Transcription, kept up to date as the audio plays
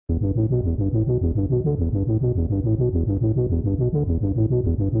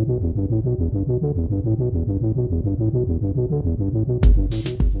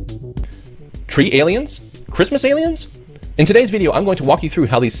Tree aliens? Christmas aliens? In today's video, I'm going to walk you through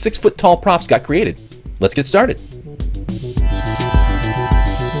how these 6-foot tall props got created. Let's get started.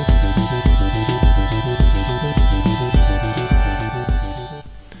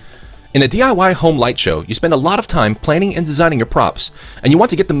 In a DIY home light show, you spend a lot of time planning and designing your props, and you want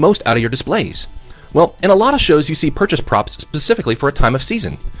to get the most out of your displays. Well, in a lot of shows, you see purchase props specifically for a time of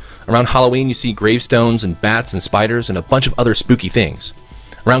season. Around Halloween, you see gravestones and bats and spiders and a bunch of other spooky things.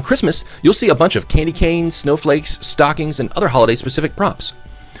 Around Christmas, you'll see a bunch of candy canes, snowflakes, stockings, and other holiday-specific props.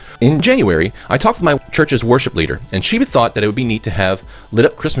 In January, I talked with my church's worship leader, and she thought that it would be neat to have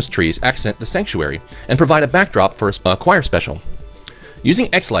lit-up Christmas trees accent the sanctuary and provide a backdrop for a choir special. Using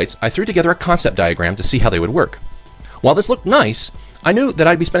xLights, I threw together a concept diagram to see how they would work. While this looked nice, I knew that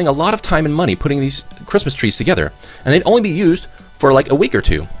I'd be spending a lot of time and money putting these Christmas trees together, and they'd only be used for like a week or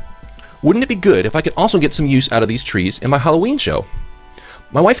two. Wouldn't it be good if I could also get some use out of these trees in my Halloween show?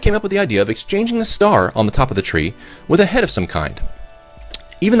 My wife came up with the idea of exchanging the star on the top of the tree with a head of some kind.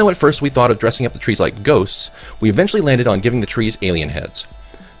 Even though at first we thought of dressing up the trees like ghosts, we eventually landed on giving the trees alien heads.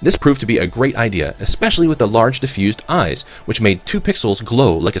 This proved to be a great idea, especially with the large diffused eyes, which made 2 pixels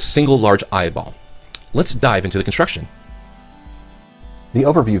glow like a single large eyeball. Let's dive into the construction. The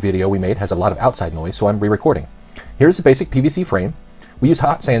overview video we made has a lot of outside noise, so I'm re-recording. Here's the basic PVC frame. We used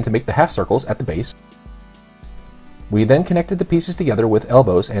hot sand to make the half circles at the base. We then connected the pieces together with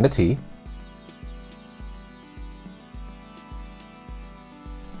elbows and a T.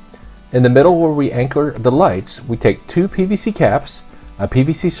 In the middle where we anchor the lights, we take 2 PVC caps, a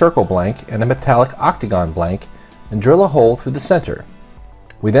PVC circle blank, and a metallic octagon blank, and drill a hole through the center.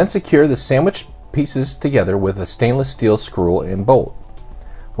 We then secure the sandwiched pieces together with a stainless steel screw and bolt.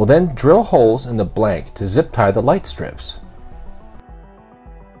 We'll then drill holes in the blank to zip tie the light strips.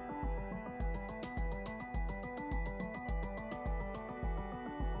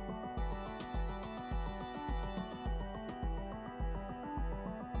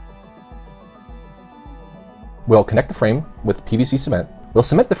 We'll connect the frame with PVC cement. We'll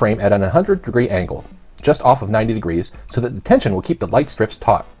cement the frame at an 100-degree angle, just off of 90 degrees, so that the tension will keep the light strips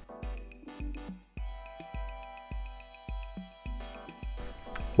taut.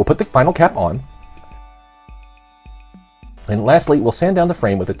 We'll put the final cap on. And lastly, we'll sand down the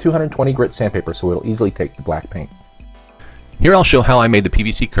frame with a 220 grit sandpaper so it'll easily take the black paint. Here I'll show how I made the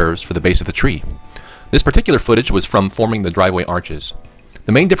PVC curves for the base of the tree. This particular footage was from forming the driveway arches.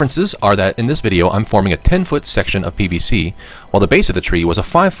 The main differences are that in this video I'm forming a 10-foot section of PVC, while the base of the tree was a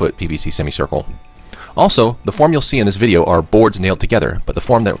 5-foot PVC semicircle. Also, the form you'll see in this video are boards nailed together, but the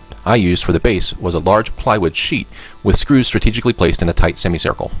form that I used for the base was a large plywood sheet with screws strategically placed in a tight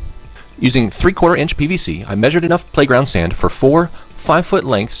semicircle. Using 3/4 inch PVC, I measured enough playground sand for 4 5-foot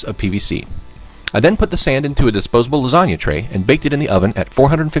lengths of PVC. I then put the sand into a disposable lasagna tray and baked it in the oven at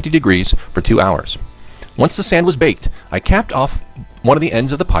 450 degrees for 2 hours. Once the sand was baked, I capped off one of the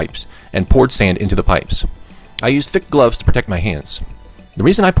ends of the pipes and poured sand into the pipes. I used thick gloves to protect my hands. The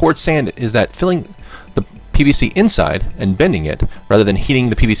reason I poured sand is that filling the PVC inside and bending it, rather than heating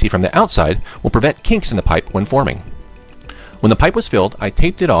the PVC from the outside, will prevent kinks in the pipe when forming. When the pipe was filled, I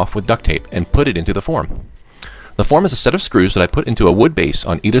taped it off with duct tape and put it into the form. The form is a set of screws that I put into a wood base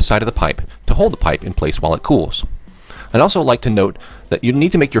on either side of the pipe to hold the pipe in place while it cools. I'd also like to note that you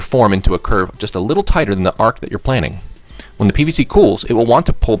need to make your form into a curve just a little tighter than the arc that you're planning. When the PVC cools, it will want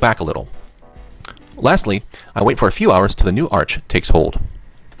to pull back a little. Lastly, I wait for a few hours till the new arch takes hold.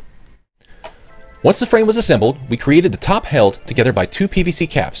 Once the frame was assembled, we created the top held together by 2 PVC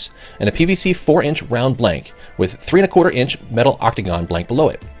caps and a PVC 4-inch round blank with 3¼ inch metal octagon blank below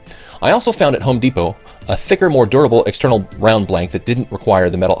it. I also found at Home Depot a thicker, more durable external round blank that didn't require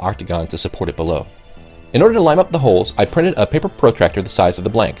the metal octagon to support it below. In order to line up the holes, I printed a paper protractor the size of the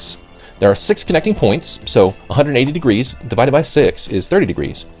blanks. There are 6 connecting points, so 180 degrees divided by 6 is 30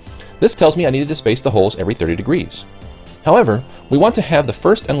 degrees. This tells me I needed to space the holes every 30 degrees. However, we want to have the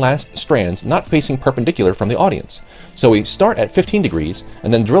first and last strands not facing perpendicular from the audience, so we start at 15 degrees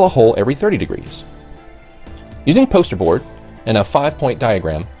and then drill a hole every 30 degrees. Using poster board and a 5-point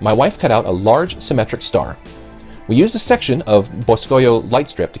diagram, my wife cut out a large symmetric star. We used a section of Boscoyo light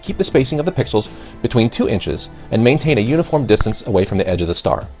strip to keep the spacing of the pixels between 2 inches and maintain a uniform distance away from the edge of the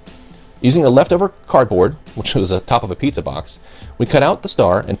star. Using the leftover cardboard, which was the top of a pizza box, we cut out the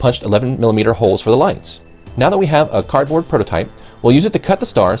star and punched 11mm holes for the lights. Now that we have a cardboard prototype, we'll use it to cut the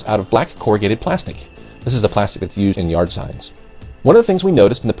stars out of black corrugated plastic. This is the plastic that's used in yard signs. One of the things we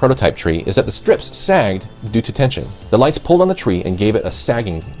noticed in the prototype tree is that the strips sagged due to tension. The lights pulled on the tree and gave it a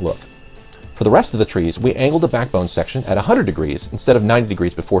sagging look. For the rest of the trees, we angled the backbone section at 100 degrees instead of 90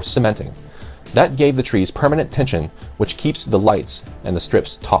 degrees before cementing. That gave the trees permanent tension, which keeps the lights and the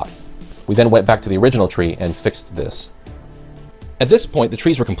strips taut. We then went back to the original tree and fixed this. At this point, the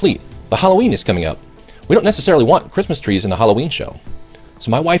trees were complete, but Halloween is coming up. We don't necessarily want Christmas trees in the Halloween show. So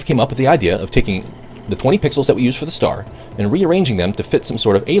my wife came up with the idea of taking the 20 pixels that we use for the star and rearranging them to fit some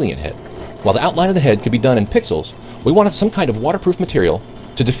sort of alien head. While the outline of the head could be done in pixels, we wanted some kind of waterproof material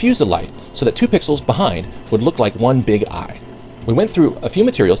to diffuse the light so that 2 pixels behind would look like one big eye. We went through a few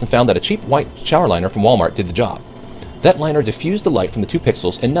materials and found that a cheap white shower liner from Walmart did the job. That liner diffused the light from the 2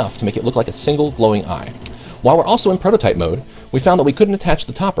 pixels enough to make it look like a single glowing eye. While we're also in prototype mode, we found that we couldn't attach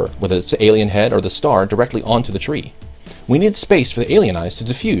the topper, whether it's the alien head or the star, directly onto the tree. We needed space for the alien eyes to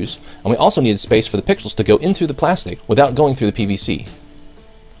diffuse, and we also needed space for the pixels to go in through the plastic without going through the PVC.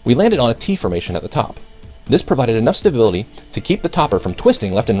 We landed on a T formation at the top. This provided enough stability to keep the topper from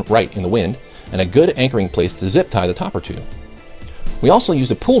twisting left and right in the wind, and a good anchoring place to zip tie the topper to. We also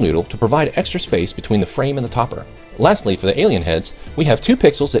used a pool noodle to provide extra space between the frame and the topper. Lastly, for the alien heads, we have 2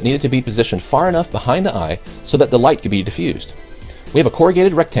 pixels that needed to be positioned far enough behind the eye so that the light could be diffused. We have a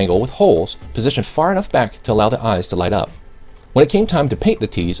corrugated rectangle with holes positioned far enough back to allow the eyes to light up. When it came time to paint the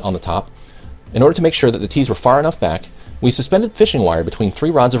T's on the top, in order to make sure that the T's were far enough back, we suspended fishing wire between 3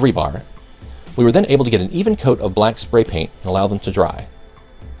 rods of rebar. We were then able to get an even coat of black spray paint and allow them to dry.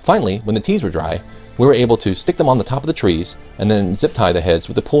 Finally, when the T's were dry, we were able to stick them on the top of the trees and then zip tie the heads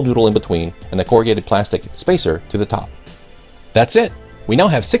with the pool noodle in between and the corrugated plastic spacer to the top. That's it! We now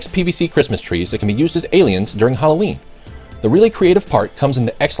have 6 PVC Christmas trees that can be used as aliens during Halloween. The really creative part comes in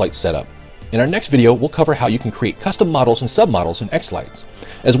the xLights setup. In our next video, we'll cover how you can create custom models and submodels in xLights,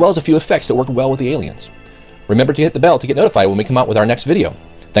 as well as a few effects that work well with the aliens. Remember to hit the bell to get notified when we come out with our next video.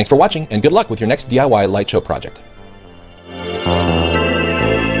 Thanks for watching, and good luck with your next DIY light show project.